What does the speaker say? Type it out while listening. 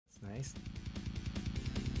nice.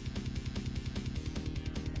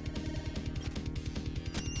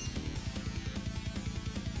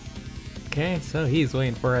 Okay, so he's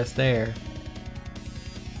waiting for us there.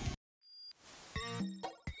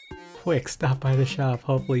 Quick, stop by the shop.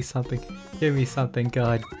 Hopefully something... Give me something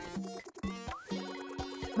good.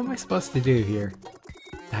 What am I supposed to do here?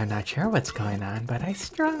 I'm not sure what's going on, but I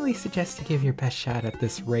strongly suggest to give your best shot at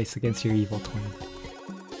this race against your evil twin.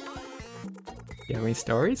 You have any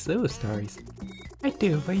stories? Ooh, stories. I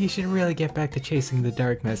do, but you should really get back to chasing the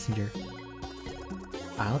Dark Messenger.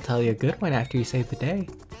 I'll tell you a good one after you save the day.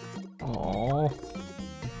 Oh,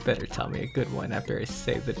 better tell me a good one after I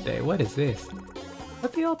save the day. What is this?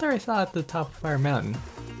 What the altar I saw at the top of our mountain?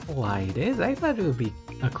 Why, it is? I thought it would be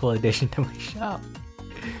a cool addition to my shop.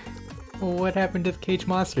 What happened to the cage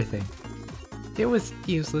monster thing? It was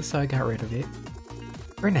useless, so I got rid of it.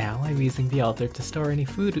 For now, I'm using the altar to store any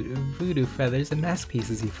voodoo feathers and mask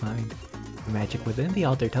pieces you find. The magic within the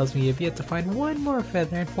altar tells me you've yet to find one more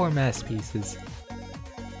feather and 4 mask pieces.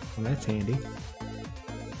 Well, that's handy.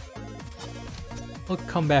 We'll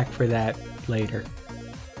come back for that later.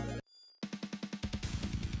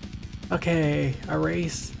 Okay, a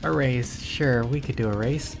race. Sure, we could do a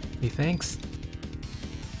race. He thinks.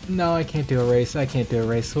 No, I can't do a race. So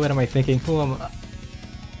what am I thinking? Who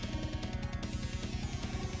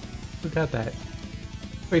got that?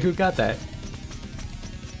 Wait, who got that?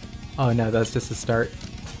 Oh no, that's just a start.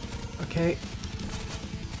 Okay,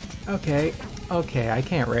 I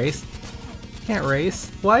can't race.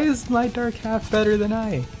 Why is my dark half better than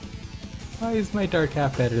I?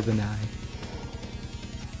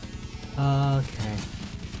 Okay.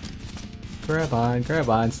 Grab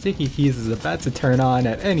on. Sticky Keys is about to turn on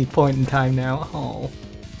at any point in time now. Oh.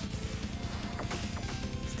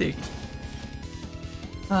 Sticky.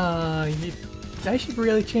 I should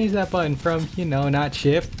really change that button from, you know, not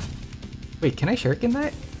shift. Wait, can I shuriken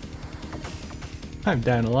that? I'm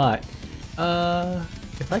down a lot.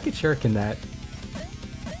 If I could shuriken that,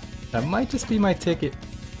 that might just be my ticket.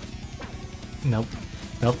 Nope,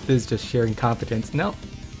 this is just sheer incompetence. Nope.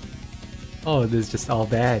 Oh, this is just all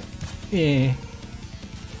bad. Eh.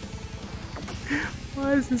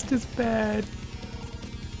 Why is this just bad?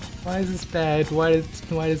 Why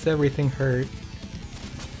does everything hurt?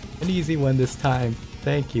 An easy one this time.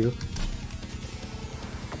 Thank you.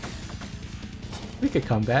 We could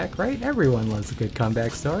come back, right? Everyone loves a good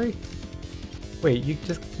comeback story. Wait,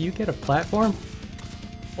 you get a platform?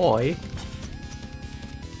 Oi.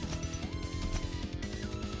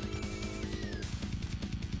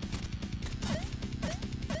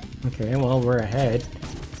 Okay, well, we're ahead.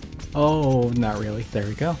 Oh, not really. There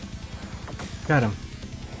we go. Got him.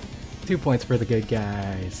 2 points for the good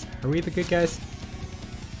guys. Are we the good guys?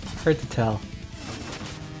 Hard to tell.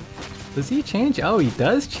 Does he change? Oh, he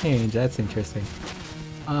does change. That's interesting.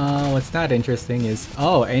 What's not interesting is...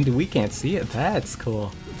 Oh, and we can't see it. That's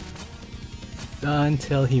cool.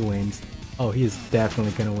 Until he wins. Oh, he is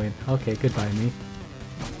definitely gonna win. Okay, goodbye me.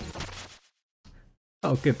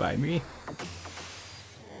 Oh, goodbye me.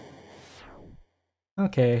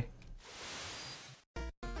 Okay.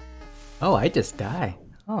 Oh, I just die.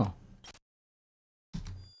 Oh.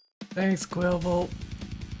 Thanks, Quillbolt.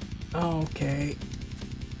 Okay.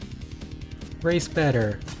 Race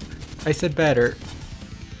better. I said better.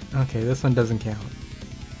 Okay, this one doesn't count.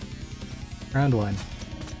 Round 1.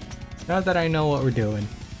 Now that I know what we're doing.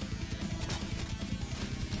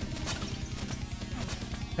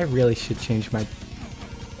 I really should change my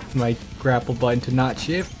grapple button to not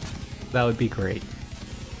shift. That would be great.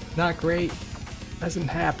 Not great. Doesn't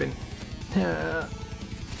happen.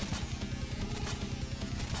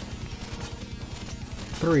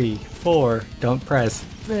 3, 4. Don't press.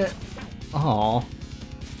 Aww.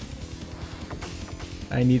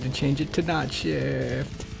 I need to change it to not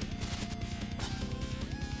shift.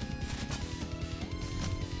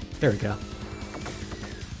 There we go.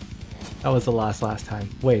 That was the last time.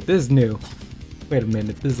 Wait, this is new. Wait a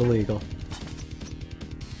minute, this is illegal.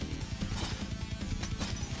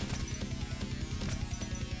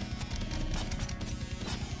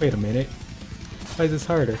 Wait a minute. Why is this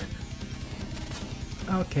harder?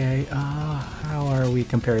 Okay, how are we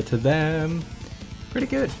compared to them? Pretty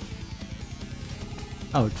good.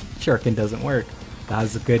 Oh, shuriken doesn't work. That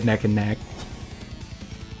was a good neck and neck.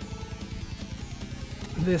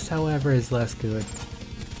 This, however, is less good.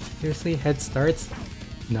 Seriously, head starts?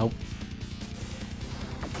 Nope.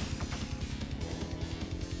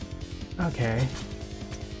 Okay.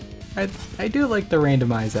 I do like the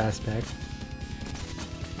randomized aspect.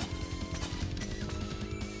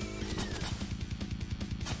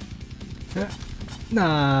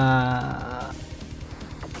 Nah.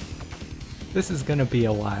 This is gonna be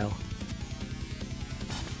a while.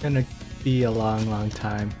 Gonna be a long, long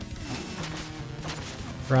time.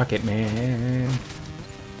 Rocket Man.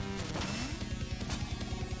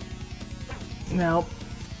 Nope.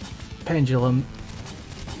 Pendulum.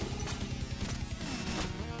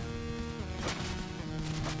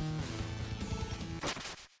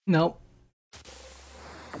 Nope.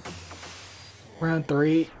 Round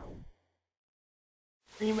 3.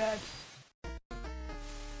 Rematch.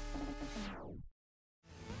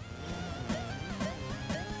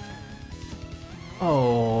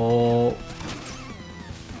 Oh.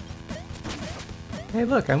 Hey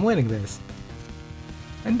look, I'm winning this.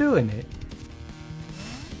 I'm doing it.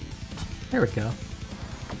 There we go.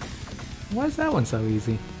 Why is that one so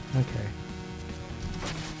easy? Okay.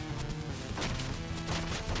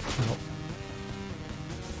 Oh.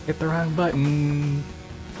 Hit the wrong button.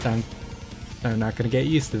 I'm not gonna get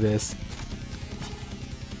used to this.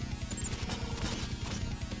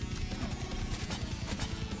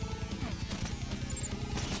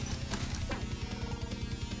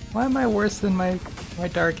 Why am I worse than my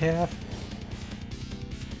dark half?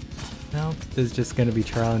 No, this is just gonna be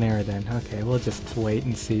trial and error then. Okay, we'll just wait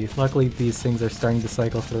and see. Luckily these things are starting to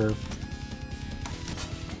cycle through.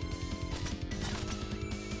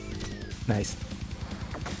 Nice.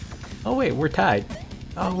 Oh wait, we're tied.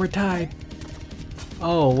 Oh, we're tied.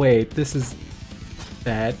 Oh wait, this is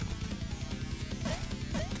bad.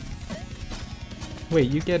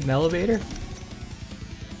 Wait, you get an elevator?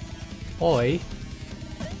 Oi.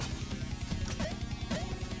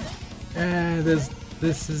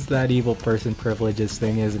 This is that evil person privileges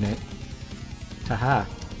thing, isn't it? Haha.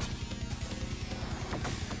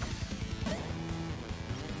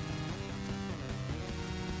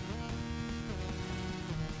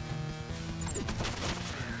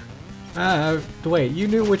 Wait, you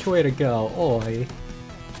knew which way to go. Oi.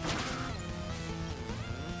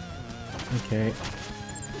 Okay.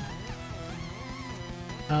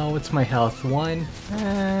 Oh, what's my health? 1?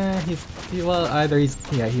 Yeah,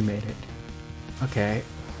 he made it. Okay.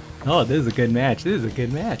 Oh, this is a good match. This is a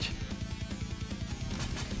good match.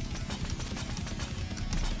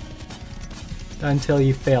 Until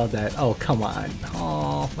you failed that. Oh, come on.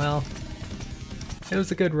 Oh, well. It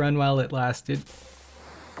was a good run while it lasted.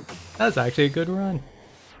 That was actually a good run.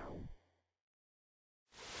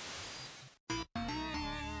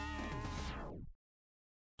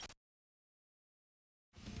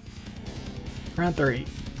 Round 3.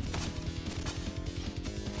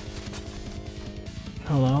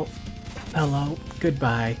 Hello. Hello.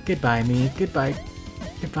 Goodbye. Goodbye, me. Goodbye.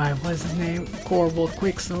 Goodbye. What's his name? Corval,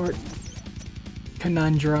 Quicksort,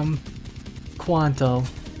 Conundrum, Quanto.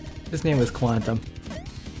 His name was Quantum.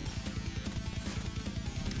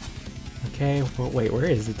 Okay, well, wait, where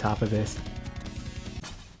is the top of this?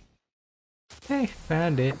 Hey,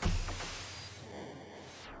 found it.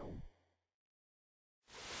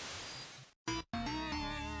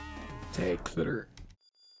 Take through.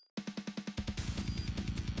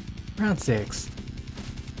 Round 6.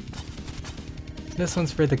 This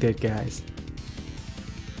one's for the good guys.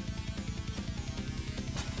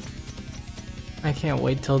 I can't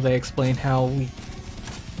wait till they explain how we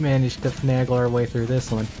managed to finagle our way through this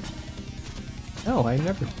one. Oh, I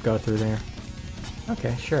never go through there.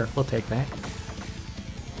 Okay, sure, we'll take that.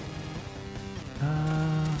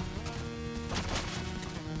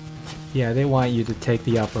 Yeah, they want you to take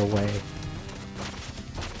the upper way.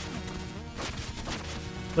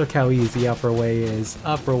 Look how easy upper way is.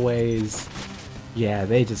 Upper way is... Yeah,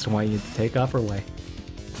 they just want you to take upper way.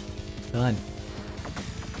 Done.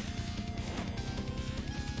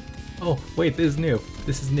 Oh, wait, this is new.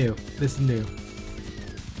 This is new. This is new.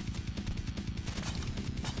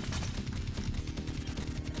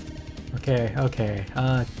 Okay, okay.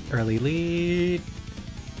 Early lead.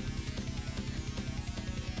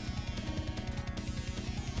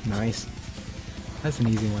 Nice. That's an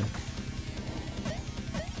easy one.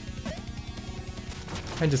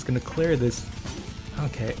 I'm just gonna clear this.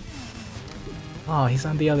 Okay. Oh, he's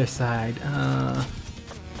on the other side. I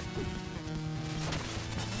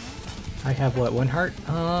have what, 1 heart?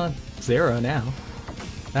 0 now.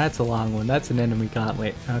 That's a long one. That's an enemy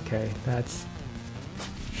gauntlet. Okay, that's...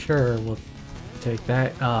 Sure, we'll take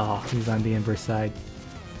that. Oh, he's on the inverse side.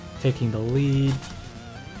 Taking the lead.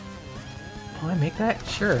 Will I make that?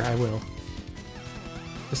 Sure, I will.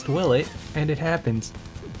 Just will it, and it happens.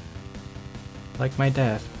 Like my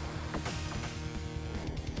death.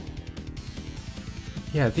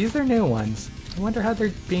 Yeah, these are new ones. I wonder how they're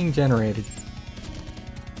being generated.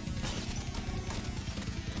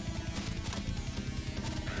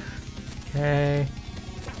 Okay.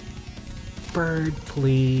 Bird,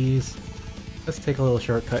 please. Let's take a little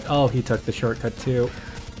shortcut. Oh, he took the shortcut too.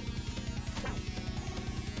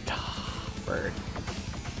 Bird.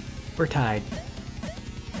 We're tied.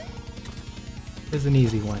 This is an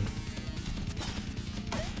easy one.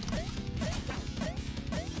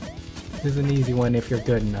 This is an easy one if you're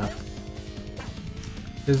good enough.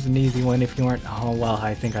 This is an easy one if you aren't. Oh, well,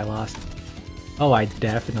 I think I lost. Oh, I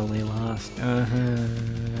definitely lost.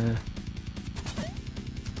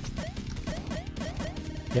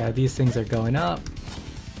 Yeah, these things are going up.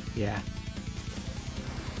 Yeah.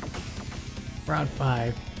 Round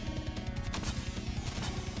 5.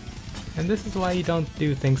 And this is why you don't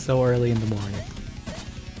do things so early in the morning.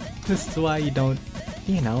 This is why you don't,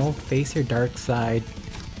 you know, face your dark side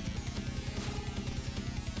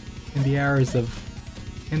in the hours of,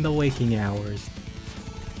 in the waking hours.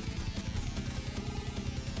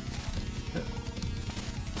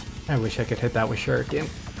 I wish I could hit that with Shuriken.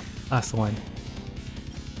 Last one.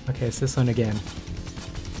 Okay, it's this one again.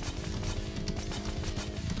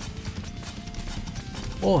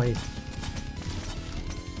 Boy.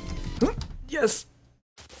 Yes!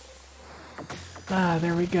 Ah,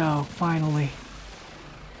 there we go, finally.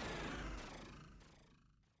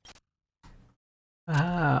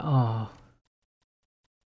 Ah, oh.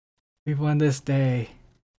 We've won this day.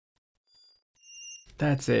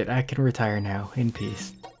 That's it, I can retire now, in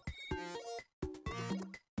peace.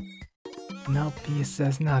 No, peace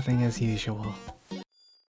says nothing as usual.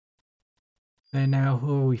 And now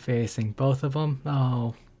who are we facing? Both of them?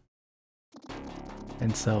 Oh.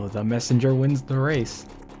 And so, the messenger wins the race.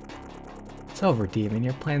 It's over, Demon.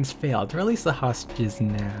 Your plans failed. Release the hostages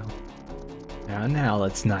now. Now,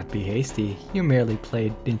 let's not be hasty. You merely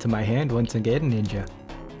played into my hand once again, Ninja.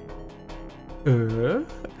 Oh,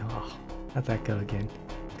 how'd that go again?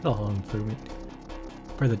 Good old improvement.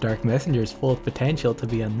 For the Dark Messenger's full potential to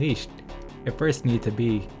be unleashed, it first need to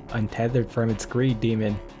be untethered from its greed,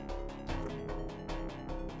 Demon.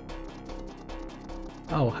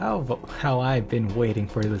 Oh, how I've been waiting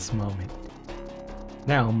for this moment.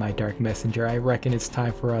 Now, my Dark Messenger, I reckon it's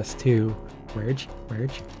time for us to merge.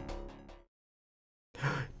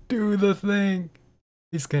 Do the thing!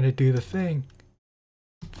 He's gonna do the thing.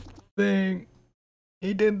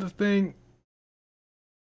 He did the thing.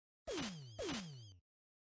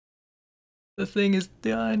 The thing is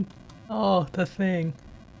done. Oh, the thing.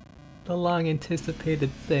 The long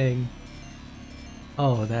anticipated thing.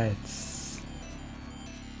 Oh, that's...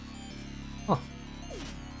 oh.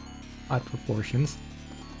 Odd proportions.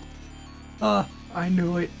 Ah, I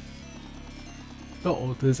knew it.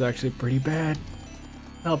 Oh, this is actually pretty bad.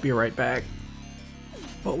 I'll be right back.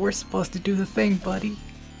 But we're supposed to do the thing, buddy.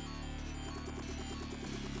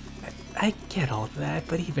 I get all that,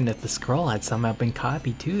 but even if the scroll had somehow been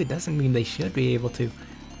copied too, it doesn't mean they should be able to.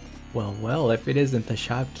 Well, if it isn't the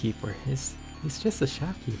shopkeeper, he's just a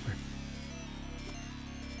shopkeeper.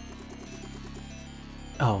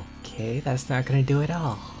 Okay, that's not gonna do it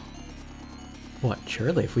all. What,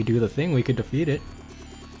 surely if we do the thing we could defeat it.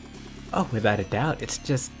 Oh, without a doubt, it's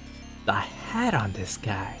just the hat on this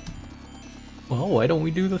guy. Well, why don't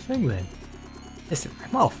we do the thing then? Listen,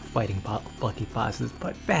 I'm all for fighting bulky bosses,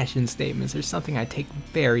 but fashion statements are something I take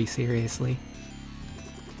very seriously.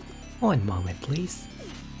 One moment, please.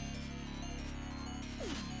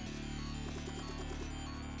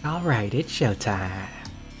 Alright, it's showtime.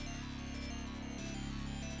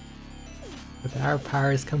 With our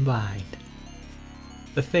powers combined,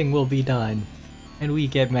 the thing will be done, and we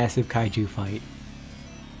get massive kaiju fight.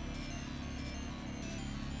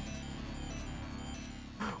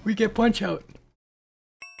 We get Punch Out!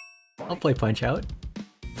 I'll play Punch Out.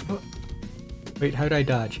 Oh. Wait, how do I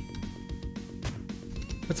dodge?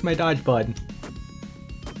 What's my dodge button?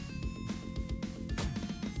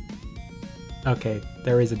 Okay,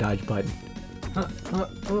 there is a dodge button.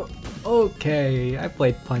 Okay, I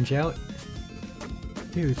played Punch Out.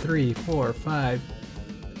 2, 3, 4, 5.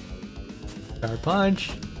 Star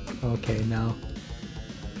Punch. Okay, now.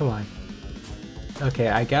 Come on. Okay,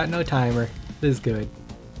 I got no timer. This is good.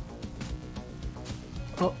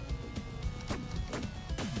 Oh.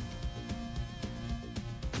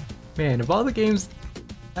 Man, of all the games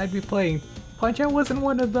I'd be playing, Punch Out wasn't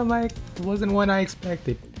one of them. Wasn't one I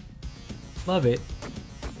expected. Love it.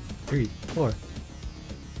 3, 4.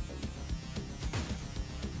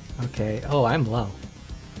 Okay. Oh, I'm low.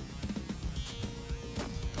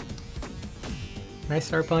 Can I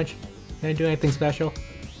Star Punch? Can I do anything special?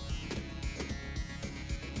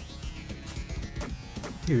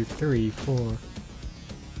 2, 3, 4.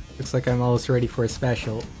 Looks like I'm almost ready for a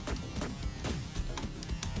special.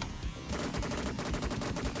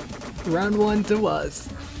 Round 1 to us.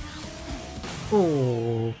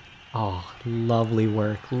 Oh. Oh, lovely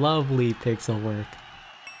work. Lovely pixel work.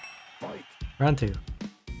 Round 2.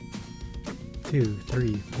 2,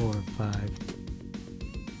 3, 4, 5.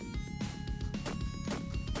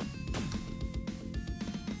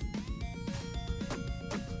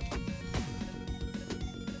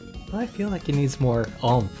 I feel like it needs more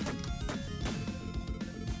oomph.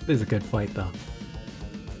 This is a good fight though.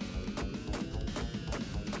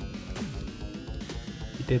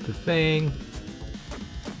 He did the thing.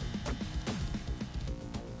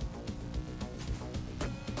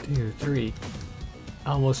 Two, three.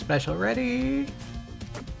 Almost special ready.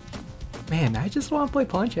 Man, I just want to play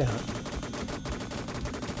Punch Out.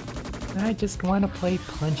 I just want to play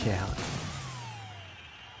Punch Out.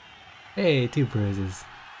 Hey, 2 bruises.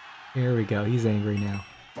 Here we go, he's angry now.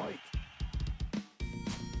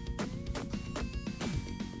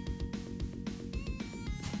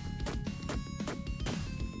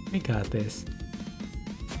 We got this.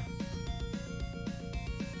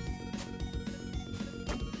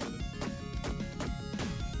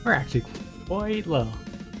 We're actually quite low.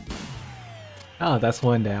 Oh, that's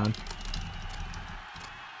 1 down.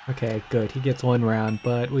 Okay, good. He gets 1 round,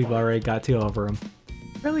 but we've already got 2 over him.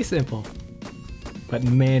 Really simple. But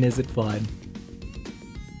man, is it fun.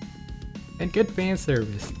 And good fan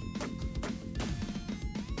service.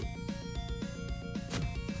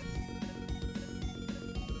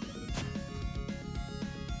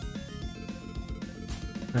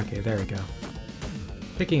 Okay, there we go.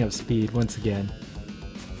 Picking up speed once again.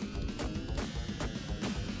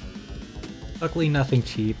 Luckily nothing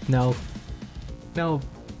cheap. No,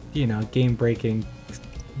 you know, game-breaking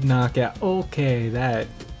knockout. Okay, that.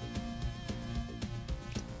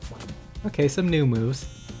 Okay, some new moves.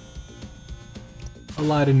 A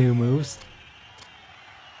lot of new moves.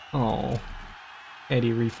 Oh,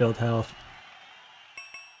 Eddie refilled health.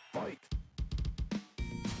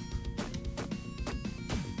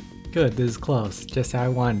 Good, this is close, just how I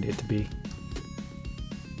wanted it to be.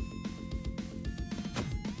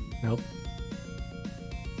 Nope.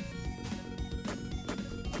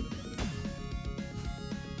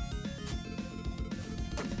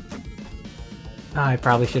 I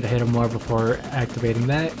probably should have hit him more before activating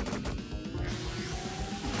that.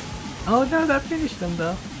 Oh no, that finished him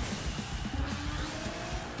though.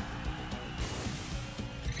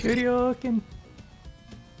 Shoryuken.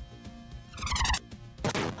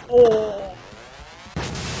 Oh!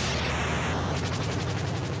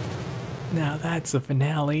 Now that's a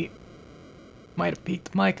finale. Might have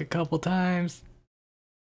peeked Mike a couple times.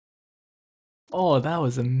 Oh, that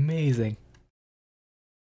was amazing.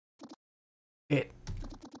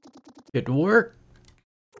 It worked.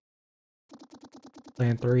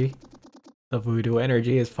 Plan 3. The voodoo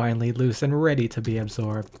energy is finally loose and ready to be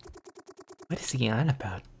absorbed. What is he on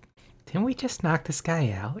about? Didn't we just knock this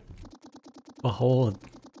guy out? Behold,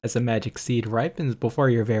 as a magic seed ripens before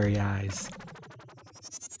your very eyes.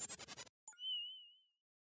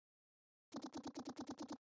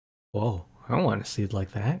 Whoa, I don't want a seed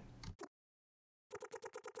like that.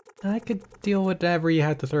 I could deal with whatever you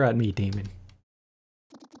have to throw at me, demon.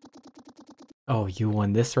 Oh, you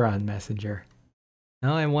won this round, messenger.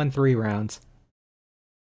 No, I won 3 rounds.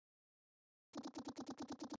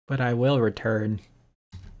 But I will return.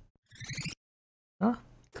 Huh?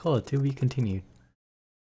 Cool, to be continued.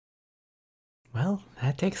 Well,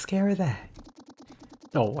 that takes care of that.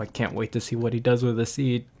 Oh, I can't wait to see what he does with the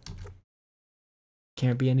seed.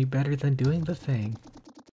 Can't be any better than doing the thing.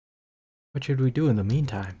 What should we do in the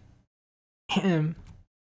meantime?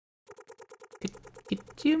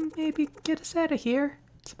 Could you maybe get us out of here?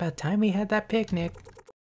 It's about time we had that picnic.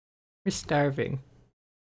 We're starving.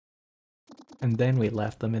 And then we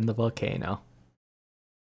left them in the volcano.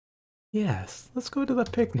 Yes, let's go to the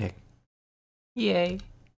picnic. Yay.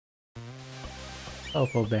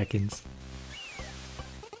 Fofo beckons.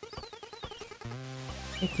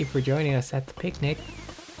 Thank you for joining us at the picnic.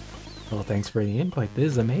 Well, thanks for the invite.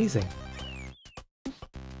 This is amazing.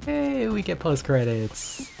 Hey, we get post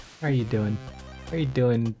credits. How are you doing? How are you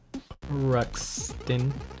doing,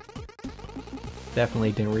 Ruxton?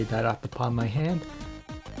 Definitely didn't read that off the palm of my hand.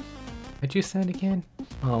 What'd you send again?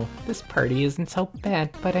 Oh, this party isn't so bad,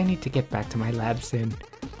 but I need to get back to my lab soon.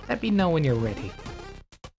 Let me know when you're ready.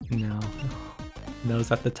 No.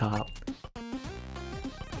 Those at the top.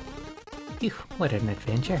 Phew, what an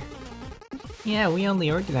adventure. Yeah, we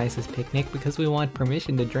only organized this picnic because we want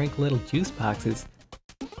permission to drink little juice boxes.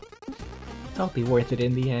 It'll be worth it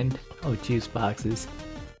in the end. Oh, juice boxes.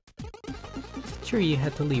 It's true you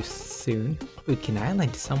had to leave soon. Foodkin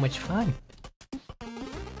Island is so much fun.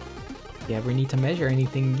 If you ever need to measure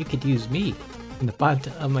anything, you could use me. From the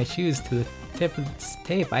bottom of my shoes to tip of this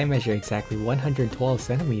tape, I measure exactly 112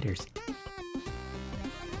 centimeters.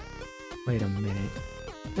 Wait a minute.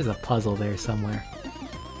 There's a puzzle there somewhere.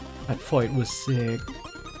 That fight was sick.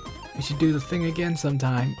 We should do the thing again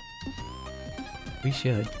sometime. We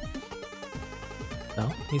should.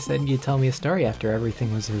 So, you said you'd tell me a story after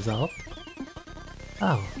everything was resolved?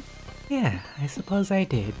 Oh, yeah, I suppose I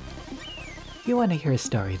did. You want to hear a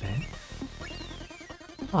story then?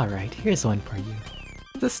 Alright, here's one for you.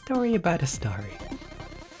 It's a story about a story.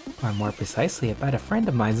 Or more precisely, about a friend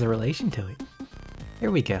of mine's relation to it.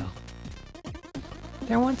 Here we go.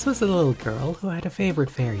 There once was a little girl who had a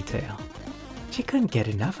favorite fairy tale. She couldn't get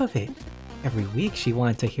enough of it. Every week she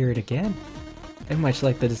wanted to hear it again. And much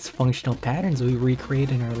like the dysfunctional patterns we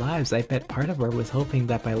recreate in our lives, I bet part of her was hoping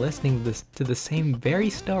that by listening to the same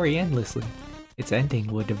very story endlessly, its ending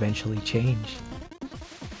would eventually change.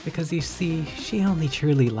 Because you see, she only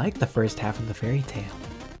truly liked the first half of the fairy tale.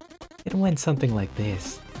 It went something like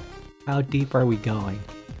this. How deep are we going?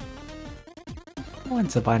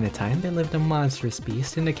 Once upon a time, there lived a monstrous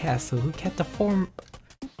beast in a castle who kept a former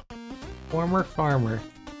farmer.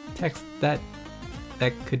 Text that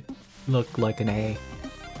could look like an A.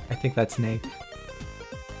 I think that's an A.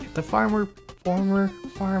 The former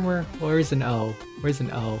farmer, where's an O? Where's an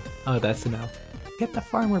O? Oh, that's an O. Kept the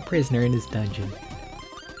farmer prisoner in his dungeon.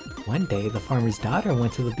 One day, the farmer's daughter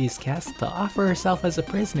went to the beast's castle to offer herself as a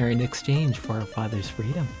prisoner in exchange for her father's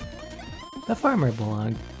freedom. The farmer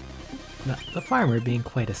being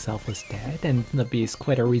quite a selfless dad, and the beast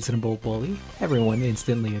quite a reasonable bully, everyone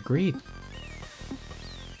instantly agreed.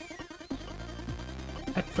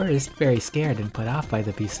 At first, very scared and put off by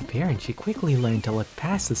the beast's appearance, she quickly learned to look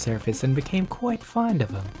past the surface and became quite fond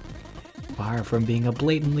of him. Far from being a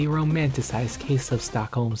blatantly romanticized case of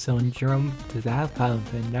Stockholm Syndrome,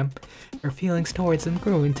 her feelings towards him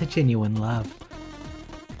grew into genuine love.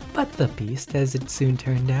 But the beast, as it soon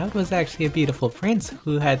turned out, was actually a beautiful prince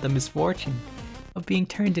who had the misfortune of being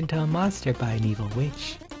turned into a monster by an evil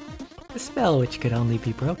witch. A spell which could only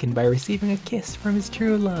be broken by receiving a kiss from his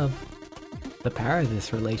true love. The power of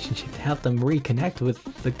this relationship helped him reconnect with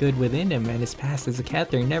the good within him, and his past as a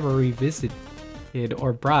captor never revisited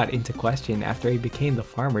or brought into question after he became the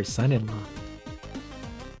farmer's son-in-law.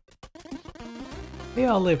 They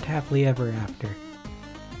all lived happily ever after.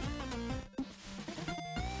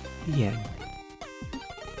 The end.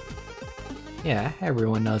 Yeah,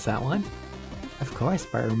 everyone knows that one. Of course,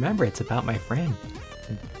 but remember it's about my friend.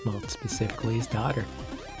 Well, specifically his daughter.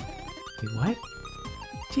 Wait, what?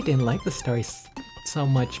 She didn't like the story so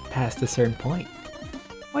much past a certain point.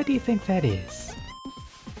 Why do you think that is?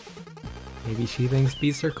 Maybe she thinks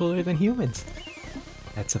beasts are cooler than humans.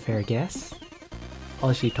 That's a fair guess.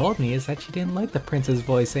 All she told me is that she didn't like the prince's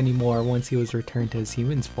voice anymore once he was returned to his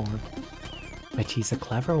human's form. But she's a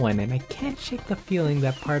clever one, and I can't shake the feeling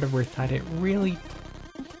that part of her thought it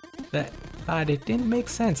didn't make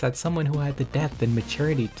sense that someone who had the depth and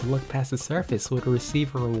maturity to look past the surface would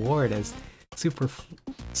receive a reward as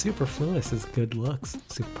superfluous as good looks.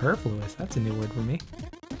 Superfluous, that's a new word for me.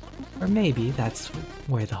 Or maybe that's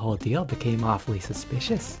where the whole deal became awfully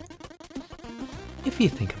suspicious. If you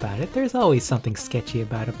think about it, there's always something sketchy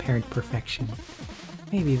about apparent perfection.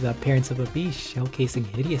 Maybe the appearance of a beast showcasing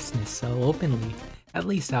hideousness so openly at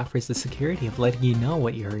least offers the security of letting you know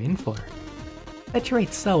what you're in for. A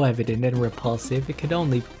trait so evident and repulsive it could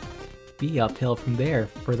only be uphill from there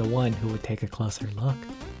for the one who would take a closer look.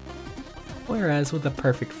 Whereas with a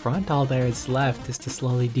perfect front, all there is left is to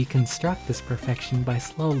slowly deconstruct this perfection by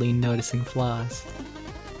slowly noticing flaws.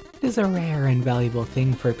 It is a rare and valuable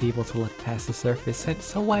thing for people to look past the surface, and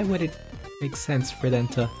so why would it make sense for them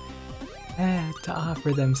to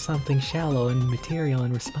offer them something shallow and material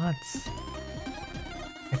in response?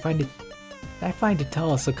 I find it to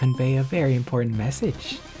also convey a very important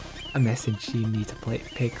message. A message you need to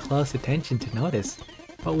pay close attention to notice,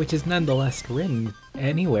 but which is nonetheless written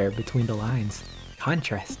anywhere between the lines.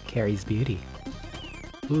 Contrast carries beauty.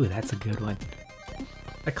 Ooh, that's a good one.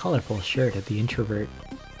 A colorful shirt of the introvert.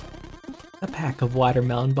 A pack of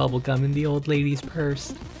watermelon bubblegum in the old lady's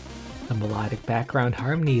purse. The melodic background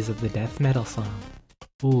harmonies of the death metal song.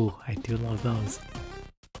 Ooh, I do love those.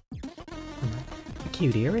 The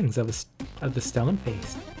cute earrings of the stone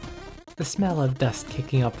face. The smell of dust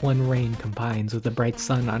kicking up when rain combines with the bright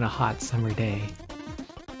sun on a hot summer day.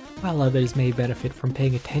 While others may benefit from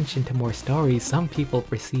paying attention to more stories, some people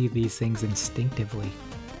perceive these things instinctively.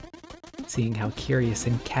 Seeing how curious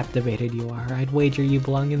and captivated you are, I'd wager you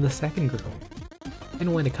belong in the second group.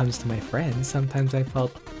 And when it comes to my friends, sometimes I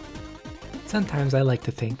like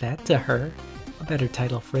to think that, to her, a better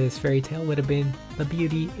title for this fairy tale would have been The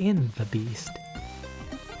Beauty in the Beast.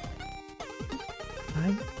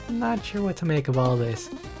 I'm not sure what to make of all this.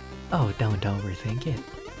 Oh, don't overthink it.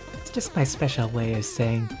 It's just my special way of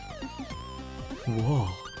saying... Whoa.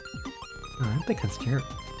 Oh, I think it's true.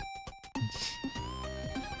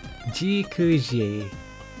 Jikuji.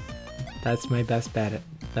 That's my best bet.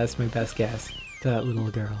 That's my best guess to that little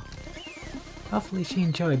girl. Hopefully she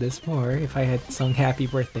enjoyed this more if I had sung happy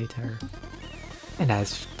birthday to her. And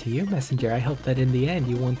as to you, Messenger, I hope that in the end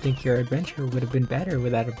you won't think your adventure would have been better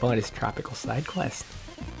without a bonus tropical side quest.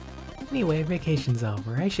 Anyway, vacation's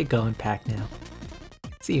over. I should go and pack now.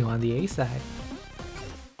 See you on the A side.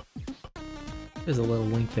 There's a little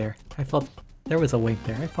wink there. There was a wink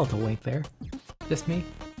there. I felt a wink there. Just me?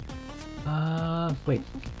 Wait.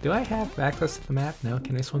 Do I have access to the map? No.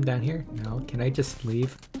 Can I swim down here? No. Can I just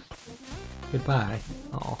leave? Goodbye.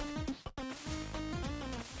 Oh.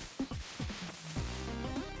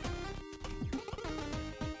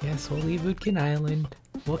 Yes, we'll leave Utkin Island.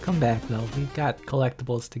 We'll come back though. We've got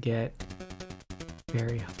collectibles to get.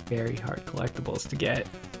 Very, very hard collectibles to get.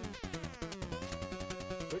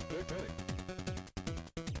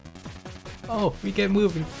 Oh, we get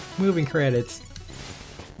moving credits.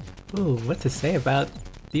 Ooh, what to say about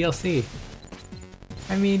DLC?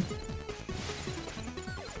 I mean,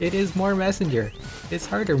 it is more Messenger. It's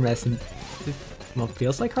harder Messenger. Well,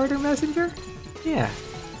 feels like harder Messenger? Yeah.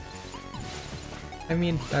 I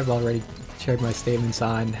mean, I've already shared my statements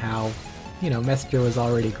on how, you know, Messenger was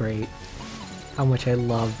already great. How much I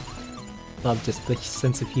loved just the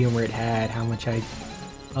sense of humor it had, how much I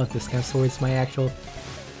loved this kind of towards my actual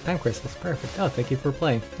time crystals. Perfect. Oh, thank you for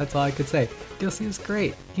playing. That's all I could say. DLC is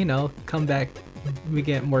great. You know, come back, we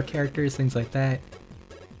get more characters, things like that.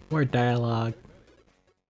 More dialogue.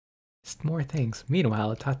 Just more things.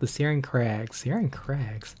 Meanwhile, I taught the Searing Crags. Searing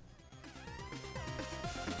Crags?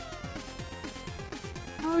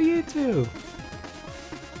 Oh, you too!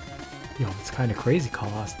 Yo, it's kinda crazy,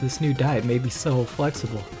 Colossus. This new diet may be so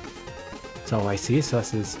flexible. So I see,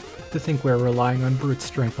 Susses. To think we're relying on brute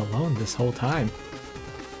strength alone this whole time.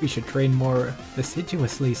 We should train more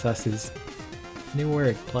assiduously, Susses. New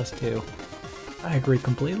word, +2. I agree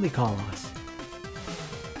completely, Colossus.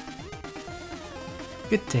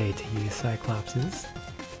 Good day to you, Cyclopses.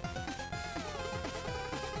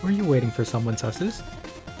 Were you waiting for someone, Susses?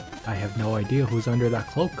 I have no idea who's under that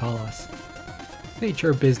cloak, Colossus. State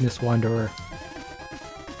your business, Wanderer.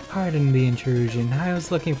 Pardon the intrusion. I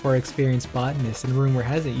was looking for experienced botanists, and rumor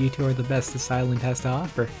has it you two are the best this island has to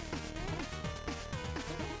offer.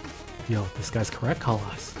 Yo, this guy's correct,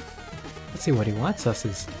 Colossus. Let's see what he wants,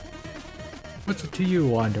 Susses. What's it to you,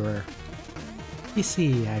 Wanderer? You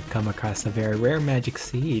see, I've come across a very rare magic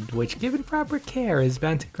seed, which given proper care is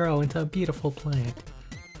bound to grow into a beautiful plant.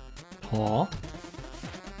 Huh?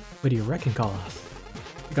 What do you reckon, Colossus?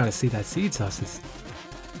 You gotta see that seed, Susses.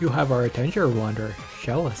 You have our attention, Wanderer.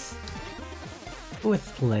 Show us. With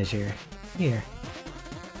pleasure. Here.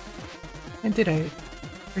 And did I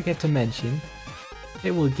forget to mention,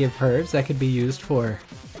 it will give herbs that could be used for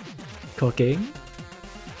cooking.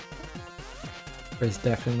 There's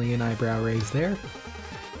definitely an eyebrow raise there.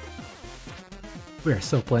 We are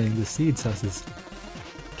so planting the seed, Susses.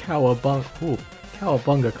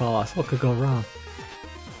 Cowabunga, Colossus. What could go wrong?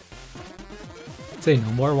 Say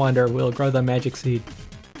no more, Wanderer. We'll grow the magic seed.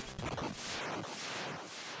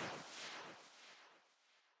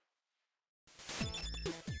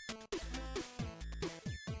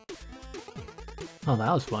 Oh,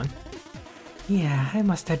 that was fun. Yeah, I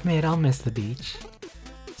must admit I'll miss the beach.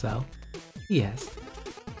 So, yes.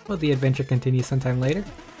 Will the adventure continue sometime later?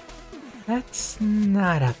 That's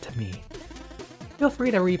not up to me. Feel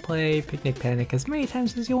free to replay Picnic Panic as many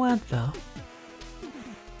times as you want, though.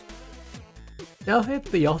 I'll hit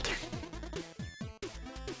the altar.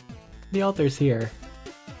 The altar's here.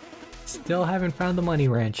 Still haven't found the money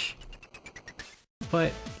wrench.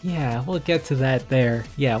 But, yeah, we'll get to that there.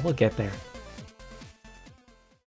 Yeah, we'll get there.